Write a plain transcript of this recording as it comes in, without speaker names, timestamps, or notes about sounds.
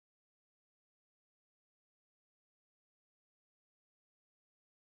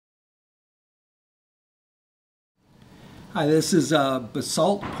Hi, this is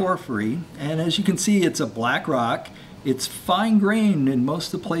basalt porphyry, and as you can see, it's a black rock. It's fine-grained in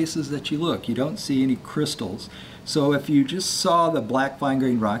most of the places that you look. You don't see any crystals. So if you just saw the black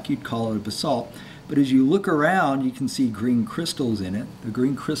fine-grained rock, you'd call it a basalt. But as you look around, you can see green crystals in it. The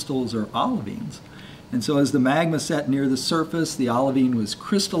green crystals are olivines. And so as the magma set near the surface, the olivine was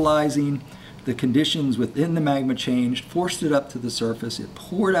crystallizing. The conditions within the magma changed, forced it up to the surface. It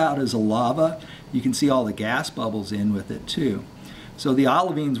poured out as a lava. You can see all the gas bubbles in with it too. So the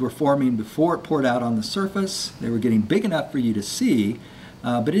olivines were forming before it poured out on the surface. They were getting big enough for you to see,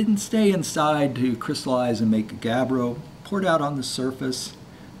 but it didn't stay inside to crystallize and make a gabbro. Poured out on the surface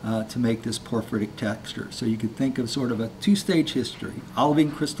to make this porphyritic texture. So you could think of sort of a two-stage history.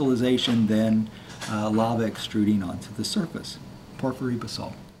 Olivine crystallization, then lava extruding onto the surface. Porphyry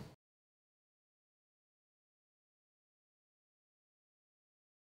basalt.